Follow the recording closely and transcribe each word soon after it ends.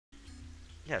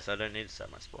Yes, I don't need to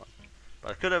set my spawn.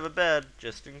 But I could have a bed,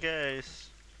 just in case.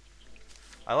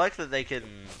 I like that they can,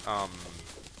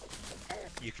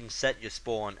 you can set your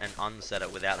spawn and unset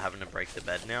it without having to break the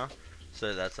bed now.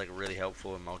 So that's like really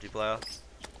helpful in multiplayer.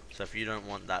 So if you don't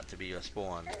want that to be your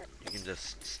spawn, you can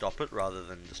just stop it rather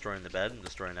than destroying the bed and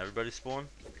destroying everybody's spawn.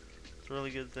 It's a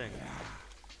really good thing.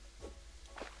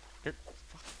 Get the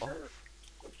fuck off.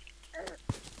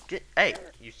 Get, hey,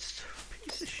 you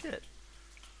piece of shit.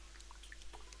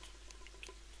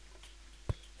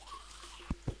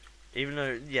 Even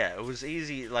though, yeah, it was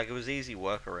easy, like, it was easy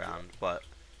workaround, but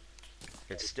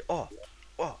it's still,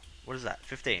 oh, what is that,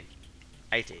 15,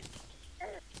 18.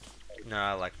 No,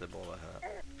 I like the ball I hurt.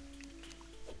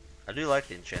 I do like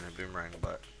the enchanted boomerang,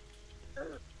 but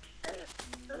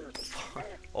fuck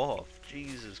off,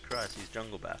 Jesus Christ, these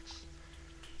jungle bats.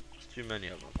 There's too many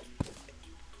of them.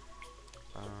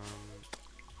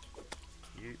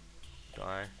 You,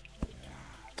 die.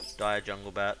 Die,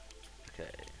 jungle bat.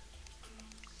 Okay.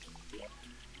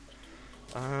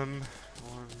 1,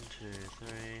 2, 3.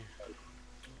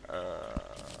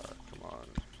 Come on.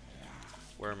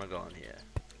 Where am I going here?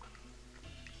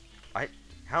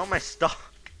 How am I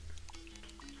stuck?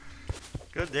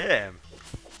 God damn.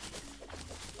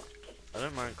 I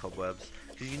don't mind cobwebs.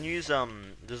 Cause you can use,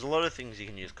 there's a lot of things you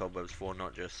can use cobwebs for,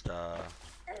 not just,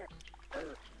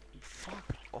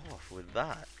 fuck off with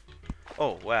that.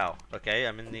 Oh, wow. Okay,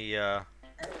 I'm in the,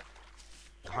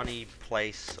 honey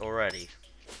place already.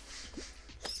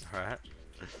 Alright.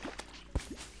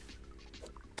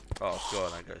 Oh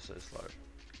god, I go so slow.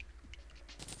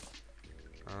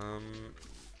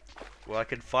 Well, I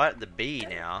can fight the bee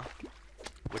now,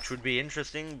 which would be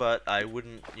interesting, but I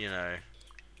wouldn't, you know,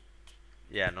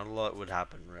 yeah, not a lot would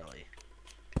happen, really.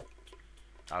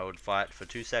 I would fight for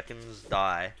 2 seconds,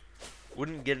 die,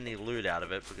 wouldn't get any loot out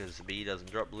of it, because the bee doesn't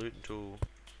drop loot until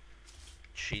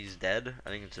she's dead. I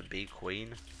think it's a bee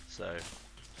queen, so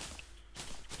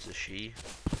it's a she.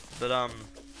 But,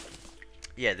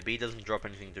 yeah, the bee doesn't drop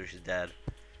anything until she's dead,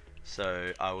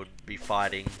 so I would be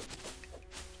fighting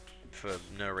for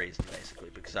no reason, basically,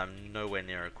 because I'm nowhere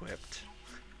near equipped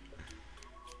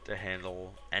to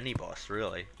handle any boss,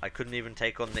 really. I couldn't even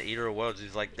take on the Eater of Worlds,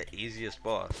 who's like the easiest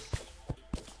boss.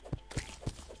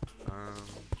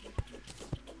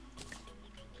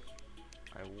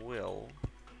 I will.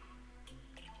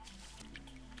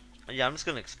 Yeah, I'm just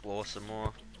gonna explore some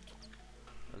more.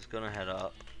 I was gonna head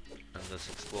up and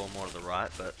just explore more to the right,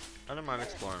 but I don't mind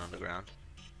exploring underground.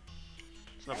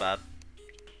 It's not bad.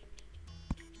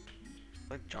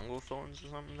 Like jungle thorns or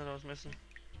something that I was missing.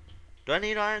 Do I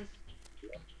need iron?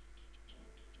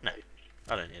 No,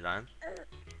 I don't need iron.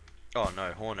 Oh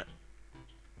no, hornet.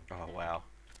 Oh wow.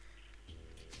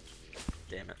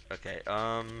 Damn it. Okay,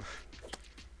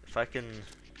 if I can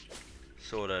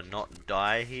sorta not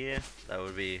die here, that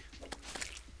would be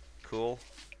cool.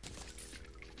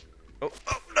 Oh,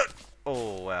 oh no!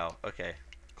 Oh wow, okay.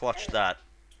 Clutch that.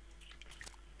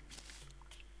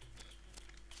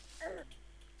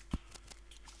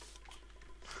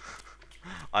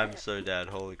 I'm so dead,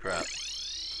 holy crap.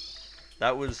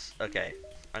 That was, okay.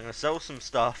 I'm gonna sell some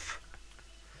stuff.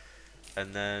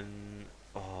 And then,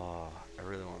 oh, I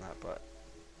really want that, but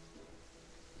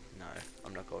no,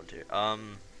 I'm not going to.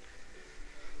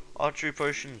 Archery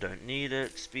potion, don't need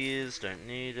it. Spears, don't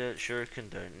need it. Shuriken,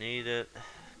 don't need it.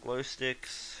 Glow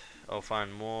sticks, I'll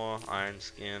find more. Iron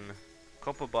skin.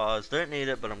 Copper bars, don't need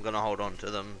it, but I'm gonna hold on to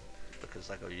them because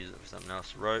like I'll use it for something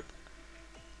else. Rope.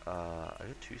 I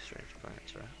got 2 strange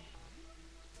plants, right?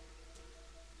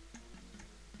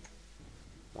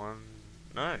 1.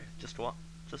 No, just one.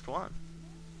 Just 1.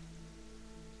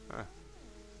 Huh.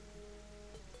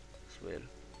 That's weird.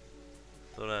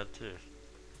 Thought I had 2.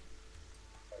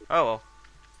 Oh well.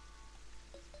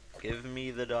 Give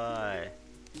me the die.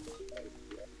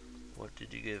 What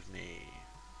did you give me?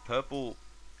 Purple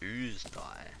ooze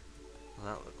die. What does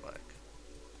that look like?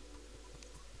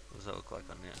 What does that look like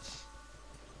on this?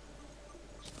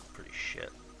 It's pretty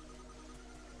shit.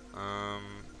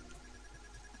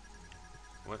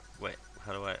 What? Wait,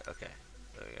 how do I? Okay,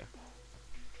 there we go.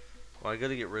 Well, I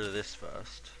gotta get rid of this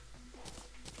first.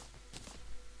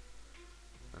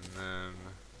 And then...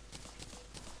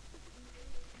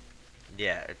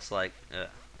 yeah, it's like, yeah,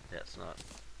 it's not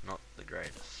the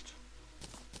greatest.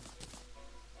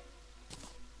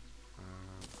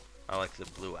 I like the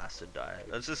blue acid dye.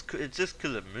 It's just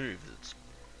cause it moves. It's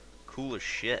cool as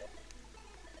shit.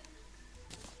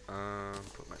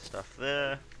 Put my stuff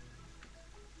there.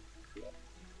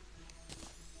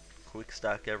 Quick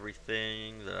stack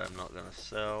everything that I'm not gonna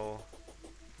sell.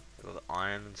 All the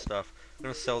iron and stuff. I'm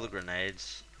gonna sell the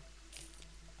grenades.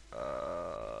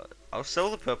 I'll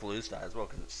sell the purple ooze dye as well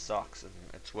because it sucks and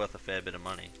it's worth a fair bit of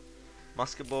money.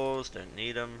 Musket balls, don't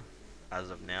need them. As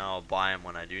of now, I'll buy them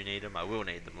when I do need them. I will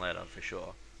need them later for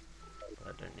sure. But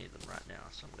I don't need them right now,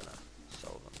 so I'm gonna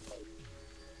sell them.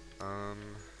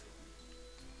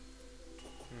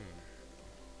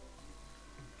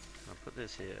 I'll put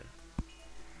this here.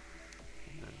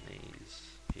 And then these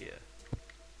here.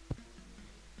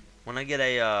 When I get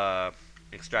a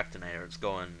extractinator, it's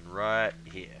going right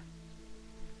here.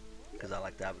 Because I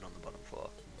like to have it on the bottom floor.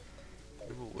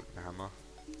 Ooh, wooden hammer.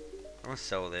 I'm gonna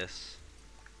sell this.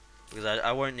 Because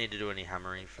I won't need to do any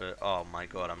hammering for... Oh my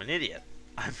god, I'm an idiot.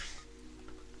 I'm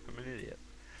an idiot.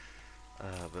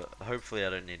 But hopefully I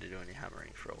don't need to do any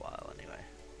hammering for a while anyway.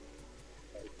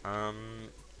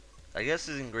 I guess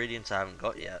there's ingredients I haven't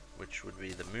got yet, which would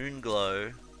be the moon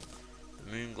glow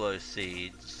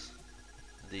seeds,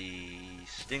 the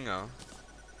stinger,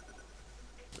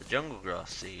 the jungle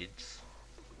grass seeds,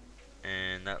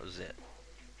 and that was it.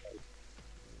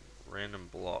 Random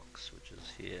blocks, which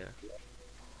is here.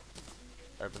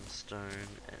 Ebonstone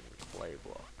and clay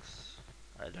blocks.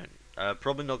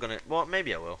 Probably not gonna, well,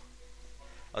 maybe I will.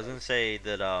 I was gonna say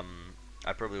that,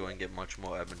 I probably won't get much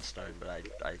more ebonstone, but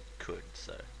I could,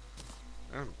 so.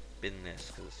 I don't bin this,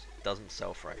 because it doesn't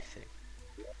sell for anything.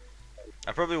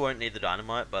 I probably won't need the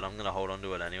dynamite, but I'm gonna hold on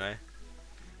to it anyway.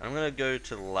 I'm gonna go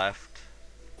to the left,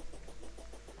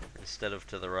 instead of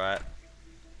to the right,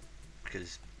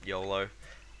 because YOLO.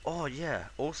 Oh yeah,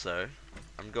 also,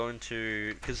 I'm going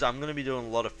to, because I'm going to be doing a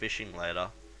lot of fishing later,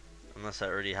 unless I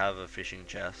already have a fishing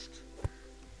chest.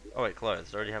 Oh wait,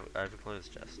 clothes, I have a clothes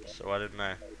chest, so why didn't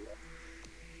I?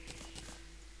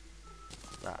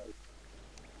 That.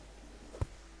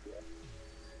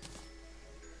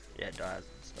 Yeah, dyes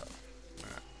and stuff.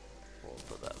 Alright, we'll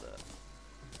put that there.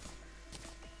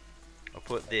 I'll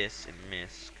put this in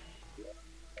misc.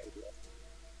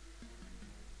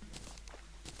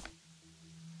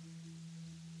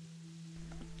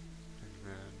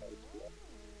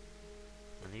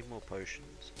 I need more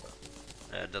potions, but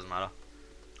yeah, it doesn't matter.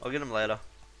 I'll get them later.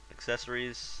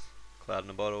 Accessories, cloud in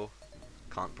a bottle.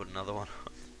 Can't put another one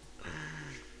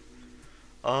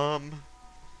on.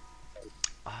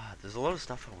 There's a lot of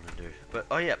stuff I want to do, but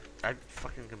oh yeah, I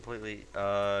fucking completely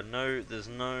no, there's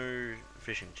no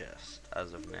fishing chest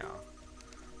as of now.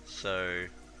 So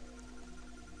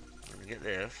I'm gonna get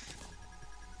this.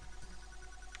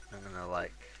 I'm gonna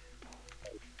like.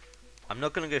 I'm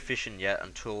not gonna go fishing yet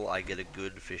until I get a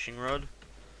good fishing rod.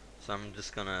 So I'm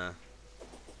just gonna.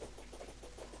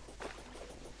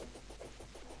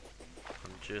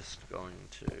 I'm just going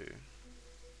to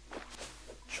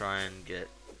try and get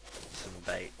some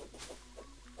bait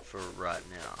for right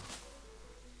now.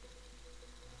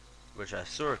 Which I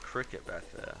saw a cricket back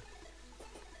there.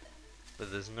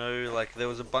 But there's no, like, there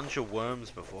was a bunch of worms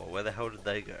before. Where the hell did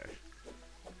they go?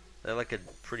 They're like a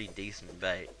pretty decent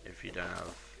bait if you don't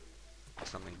have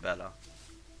something better.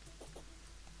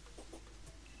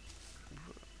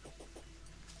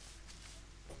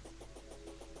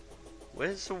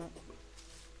 Where's the...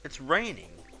 It's raining.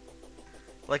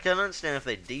 Like, I don't understand if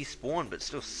they despawn, but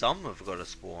still some have got to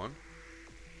spawn.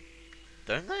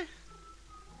 Don't they?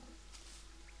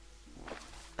 What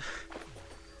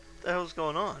the hell's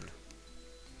going on?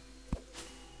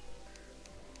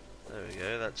 There we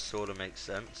go, that sort of makes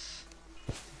sense.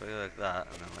 Go like that,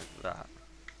 and then like that.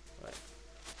 Wait.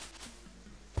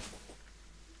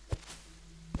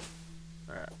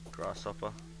 Alright,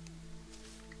 grasshopper.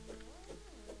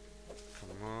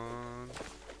 Come on.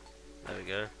 There we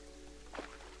go.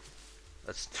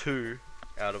 That's 2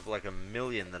 out of like a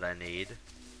million that I need.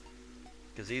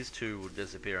 Because these 2 will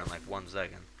disappear in like 1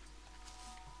 second.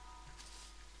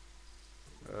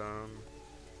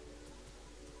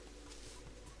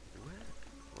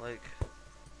 Like,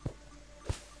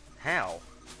 how?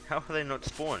 How are they not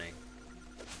spawning?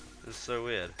 This is so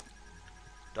weird.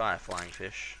 Die, flying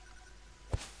fish.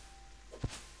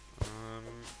 I'm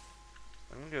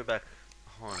gonna go back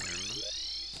home.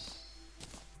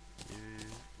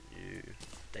 You.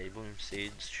 Daybloom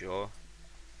seeds, sure.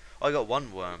 Oh, I got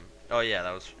 1 worm. Oh yeah,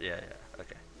 that was, yeah,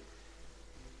 okay.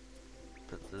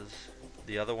 But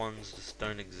the other ones just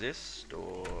don't exist,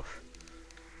 or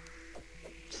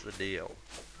what's the deal?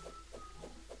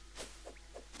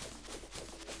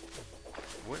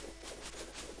 What?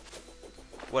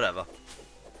 Whatever.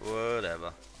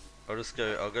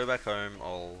 I'll go back home,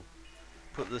 I'll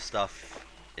put the stuff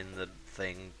in the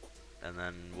thing, and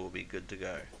then we'll be good to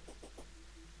go.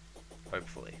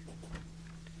 Hopefully.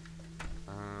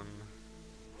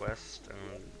 Quest,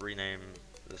 and rename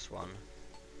this one.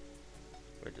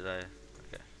 Where did I?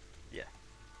 Okay. Yeah.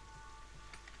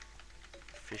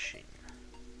 Fishing.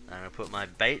 I'm gonna put my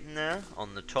bait in there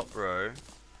on the top row.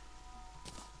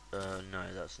 No,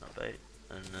 that's not bait.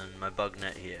 And then my bug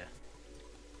net here.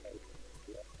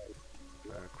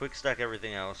 Quick stack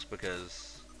everything else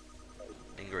because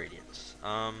ingredients.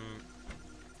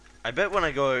 I bet when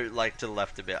I go like to the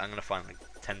left a bit, I'm gonna find like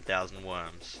 10,000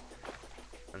 worms,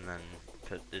 and then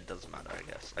it doesn't matter, I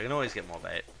guess. I can always get more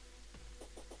bait.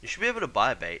 You should be able to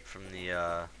buy bait from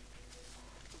the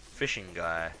fishing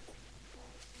guy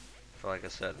for like a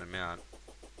certain amount,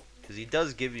 because he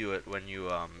does give you it when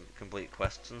you complete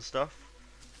quests and stuff,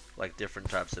 like different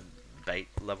types of bait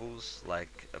levels,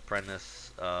 like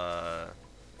apprentice,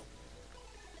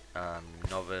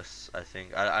 novice, I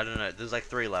think. I don't know. There's like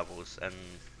 3 levels and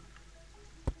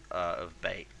of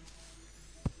bait,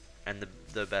 and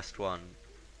the best one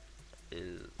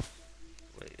is.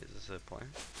 Wait, is this a plant?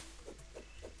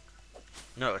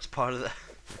 No, it's part of the.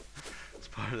 It's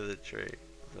part of the tree.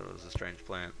 I thought it was a strange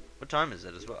plant. What time is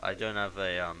it as well? I don't have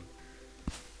a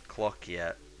clock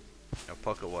yet, a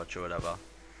pocket watch or whatever.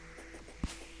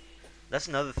 That's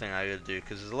another thing I gotta do,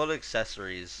 because there's a lot of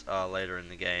accessories later in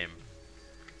the game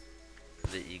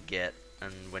that you get,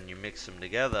 and when you mix them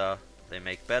together, they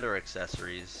make better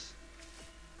accessories.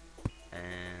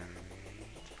 And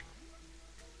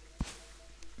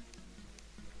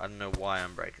I don't know why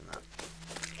I'm breaking that.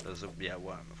 There's a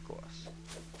worm, of course.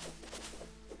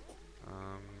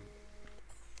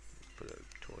 Put a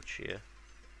torch here.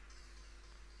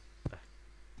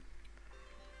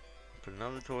 Put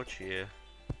another torch here.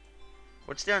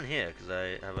 What's down here?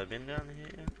 Because have I been down here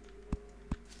yet?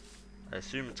 I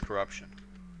assume it's corruption.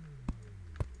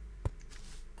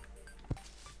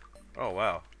 Oh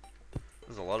wow,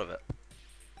 there's a lot of it.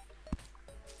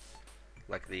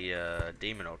 Like the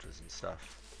demon altars and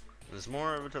stuff. There's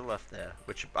more over to the left there,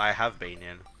 which I have been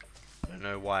in. I don't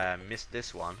know why I missed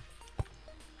this one.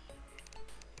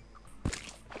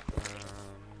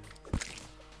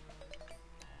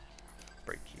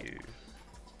 Break you.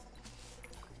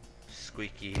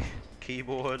 Squeaky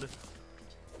keyboard.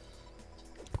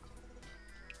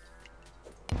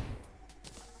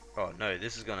 Oh no,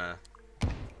 this is gonna...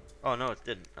 Oh no, it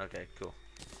didn't. Okay, cool.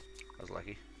 I was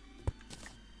lucky.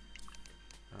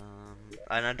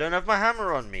 And I don't have my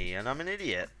hammer on me, and I'm an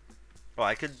idiot. Oh,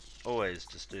 I could always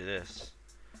just do this.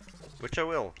 Which I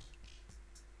will.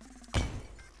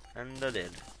 And I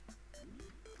did.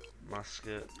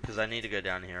 Musket, because I need to go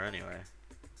down here anyway.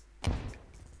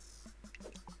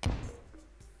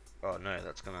 Oh no,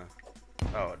 that's gonna...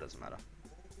 Oh, it doesn't matter.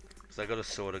 Because I gotta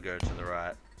sort of go to the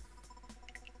right.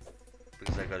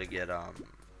 Because I gotta get,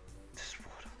 this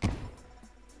water.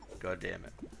 God damn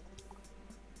it.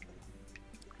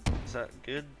 Is that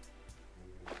good?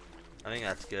 I think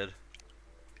that's good.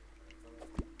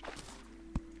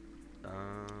 2,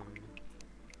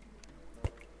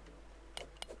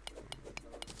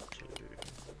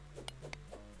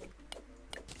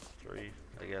 3,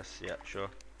 I guess. Yeah, sure.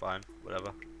 Fine.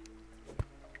 Whatever.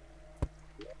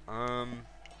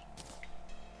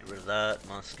 Get rid of that.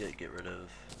 Musket. Get rid of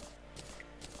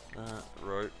that.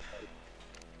 Rope.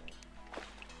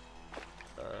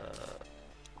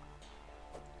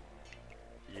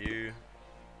 You.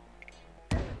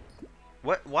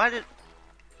 What? Why did...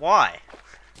 Why?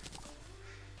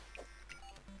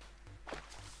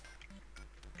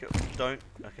 Cool. Don't...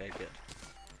 Okay, good.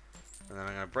 And then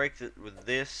I'm gonna break it with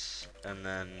this, and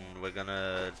then we're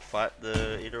gonna fight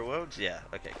the Eater of Worlds? Yeah,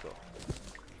 okay, cool.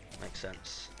 Makes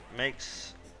sense.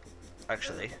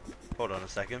 Actually, hold on a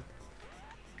second.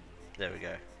 There we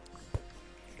go.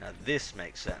 Now this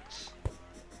makes sense.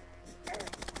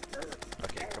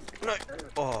 Okay, come on. No!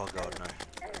 Oh god, no.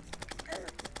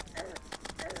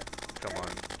 Come on.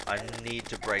 I need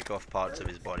to break off parts of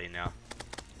his body now.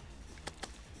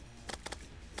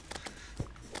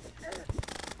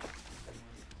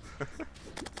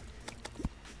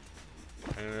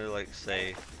 I'm gonna like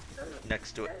say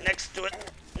next to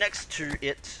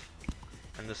it,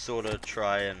 and just sort of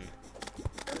try and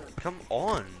come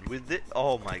on with it.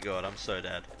 Oh my god, I'm so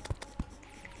dead.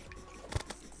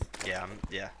 Yeah,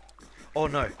 yeah. Oh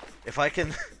no, if I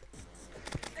can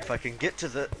get to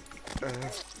the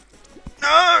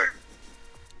no!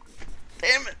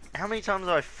 Damn it! How many times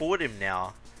have I fought him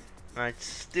now? And I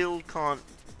still can't.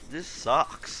 This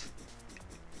sucks.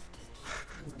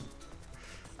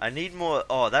 I need more.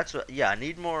 Oh, that's what. Yeah, I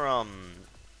need more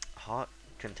heart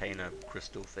container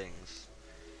crystal things.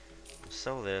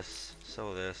 Sell this.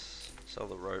 Sell this. Sell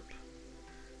the rope.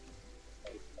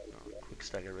 Oh, quick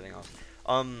stack everything else.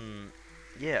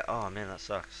 Yeah. Oh man, that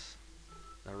sucks.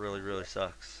 That really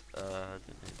sucks.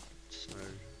 Didn't need snow.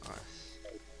 Nice.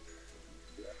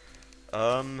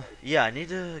 Yeah, I need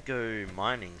to go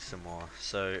mining some more.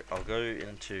 So I'll go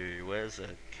into, where's a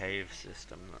cave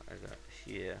system that I got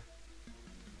here?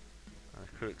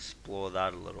 I could explore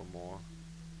that a little more.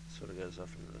 Sort of goes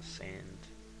off into the sand.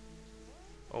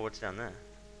 Oh, what's down there?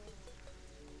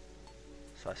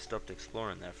 So I stopped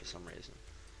exploring there for some reason.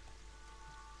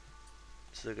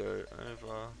 So go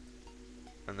over,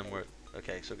 and then we're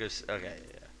okay. So it goes. Okay,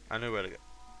 yeah. I know where to go.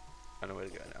 I know where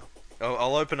to go now. Oh,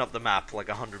 I'll open up the map like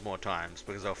 100 more times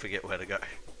because I'll forget where to go.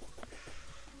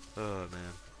 Oh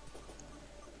man.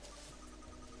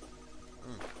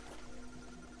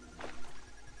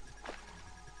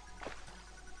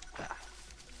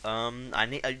 I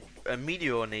need a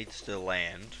meteor needs to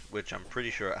land, which I'm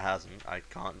pretty sure it hasn't. I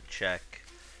can't check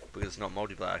because it's not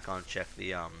multiplayer. I can't check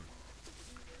the well,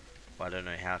 I don't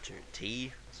know how to.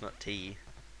 T? It's not T.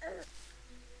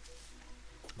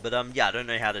 But yeah, I don't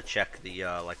know how to check the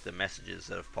like the messages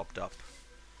that have popped up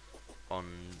on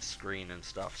screen and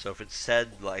stuff. So if it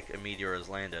said like a meteor has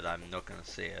landed, I'm not gonna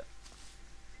see it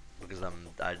because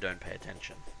I don't pay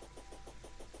attention.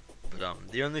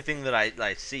 But the only thing that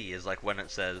I see is like when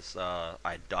it says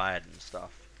I died and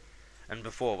stuff. And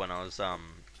before when I was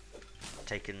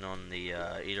taking on the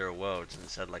Eater of Worlds and it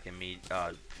said like a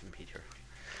meteor.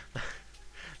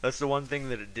 That's the one thing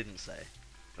that it didn't say,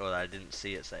 or that I didn't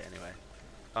see it say anyway.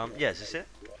 Yeah, is this it?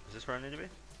 Is this where I need to be?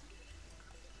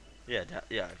 Yeah,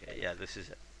 yeah, okay, yeah, this is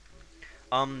it.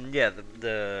 Yeah,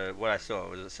 the what I saw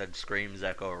was it said screams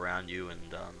echo around you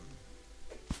and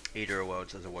Eater of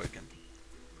Worlds has awoken.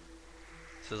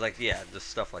 So it's like, yeah, just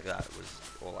stuff like that was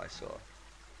all I saw.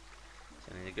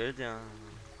 So I need to go down.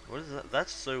 What is that?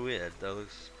 That's so weird. That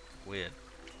looks weird.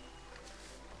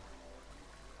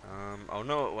 I'll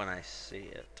know it when I see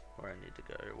it, where I need to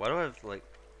go. Why do I have, like...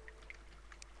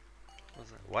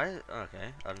 What's that? Why?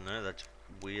 Okay, I don't know, that's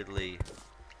weirdly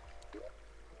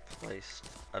placed.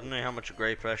 I don't know how much a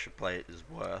grey pressure plate is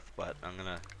worth, but I'm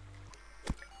gonna...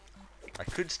 I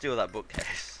could steal that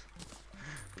bookcase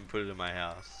and put it in my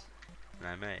house. And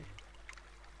I may.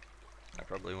 I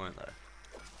probably won't though.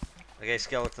 Okay,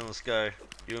 skeleton, let's go.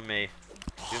 You and me.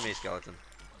 You and me, skeleton.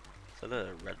 Is that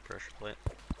a red pressure plate?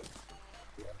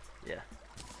 Yeah.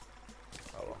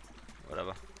 Oh well.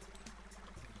 Whatever.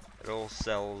 It all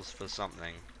sells for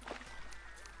something.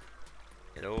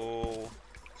 It all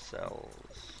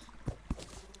sells.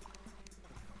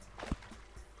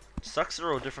 Sucks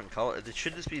they're all different color. It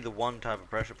should just be the one type of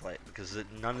pressure plate because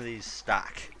none of these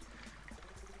stack.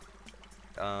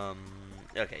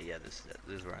 Okay, yeah, this is it.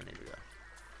 This is where I need to go.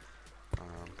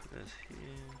 Put this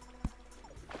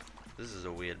here. This is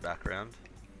a weird background.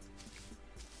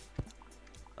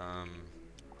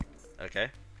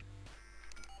 Okay.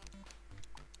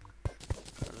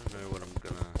 I don't know what I'm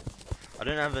gonna... I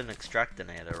don't have an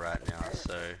extractinator right now,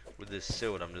 so with this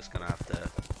silt I'm just gonna have to,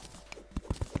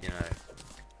 you know,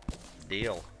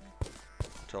 deal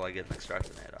until I get an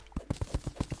extractinator.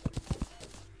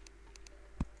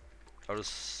 I'll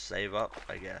just save up,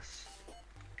 I guess.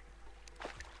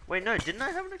 Wait, no, didn't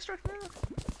I have an extractinator?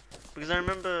 Because I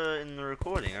remember in the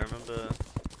recording, I remember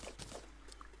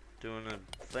doing a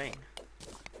thing.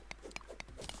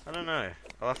 I don't know.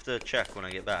 I'll have to check when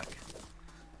I get back.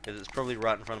 Because it's probably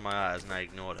right in front of my eyes and I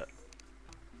ignored it.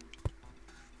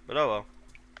 But oh well.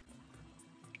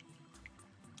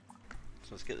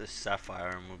 So let's get this sapphire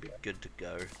and we'll be good to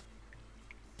go.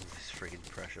 These freaking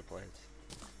pressure plates.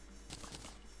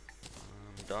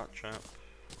 Dart trap.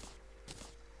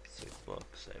 6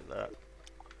 bucks, save that.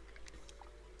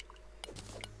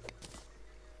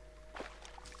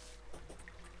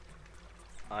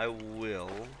 I will.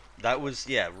 That was,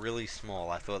 yeah, really small.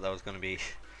 I thought that was going to be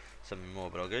something more,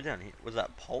 but I'll go down here. Was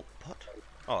that pot?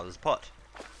 Oh, there's a pot.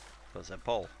 What's that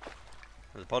pole?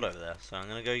 There's a pot over there. So I'm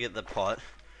going to go get the pot.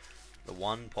 The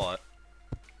one pot.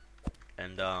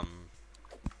 And,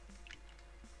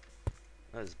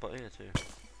 there's a pot here too.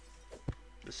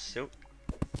 This silt?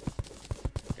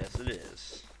 Yes, it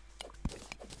is.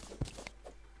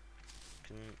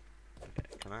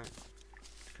 Okay,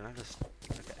 can I just,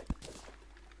 okay.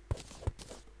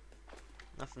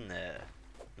 Nothing there.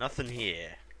 Nothing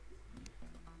here.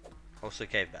 Also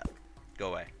cave bat. Go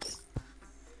away.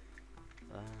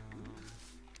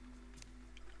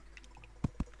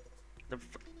 The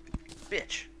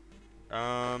bitch.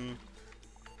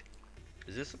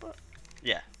 Is this a bot?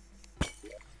 Yeah.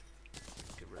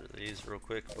 Get rid of these real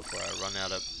quick before I run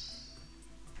out of...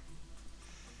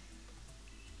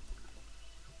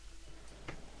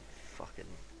 Fucking...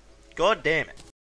 God damn it.